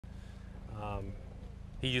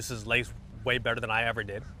He uses his legs way better than I ever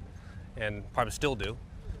did, and probably still do.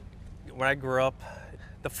 When I grew up,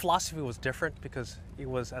 the philosophy was different because it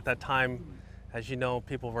was at that time, as you know,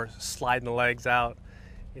 people were sliding the legs out,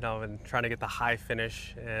 and trying to get the high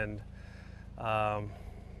finish. And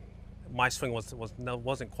my swing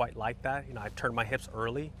wasn't quite like that. I turned my hips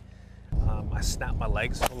early. I snapped my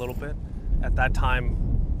legs a little bit. At that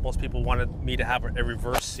time, most people wanted me to have a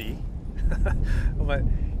reverse C, but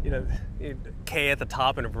K at the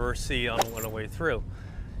top and a reverse C on the way through.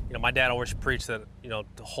 My dad always preached that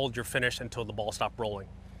to hold your finish until the ball stopped rolling.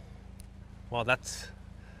 Well, as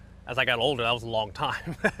I got older, that was a long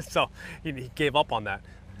time, so he gave up on that.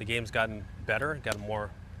 The game's gotten better, gotten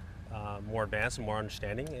more advanced and more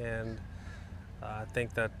understanding, and I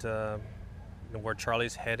think that where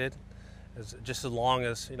Charlie's headed is just as long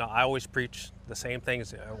as I always preach the same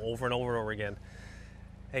things over and over and over again.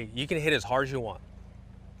 Hey, you can hit as hard as you want.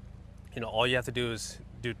 All you have to do is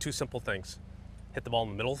do two simple things: hit the ball in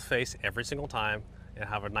the middle of the face every single time and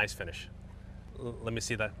have a nice finish. Let me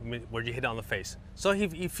see that. Where'd you hit it on the face? So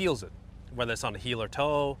he feels it, whether it's on the heel or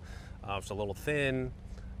toe, if it's a little thin.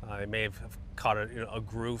 It may have caught a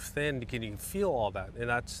groove thin. You can feel all that, and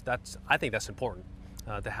I think that's important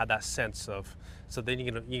to have that sense of. So then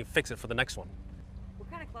you can fix it for the next one. What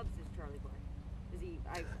kind of clubs does Charlie play? Does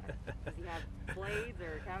he have blades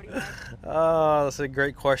or cavity bags? That's a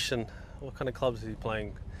great question. What kind of clubs is he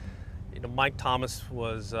playing? Mike Thomas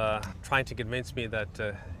was trying to convince me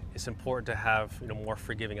that it's important to have more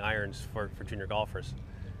forgiving irons for junior golfers,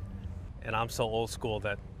 and I'm so old school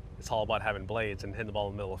that it's all about having blades and hitting the ball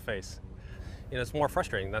in the middle of the face. It's more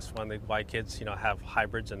frustrating. That's why kids have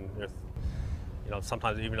hybrids and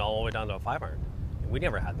sometimes even all the way down to a 5-iron. We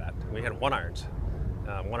never had that. We had 1-irons,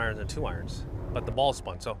 1-irons and 2-irons, but the ball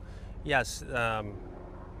spun. So yes, I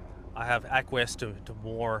have acquiesced to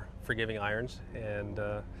more forgiving irons, and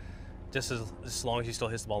just as long as he still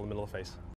hits the ball in the middle of the face.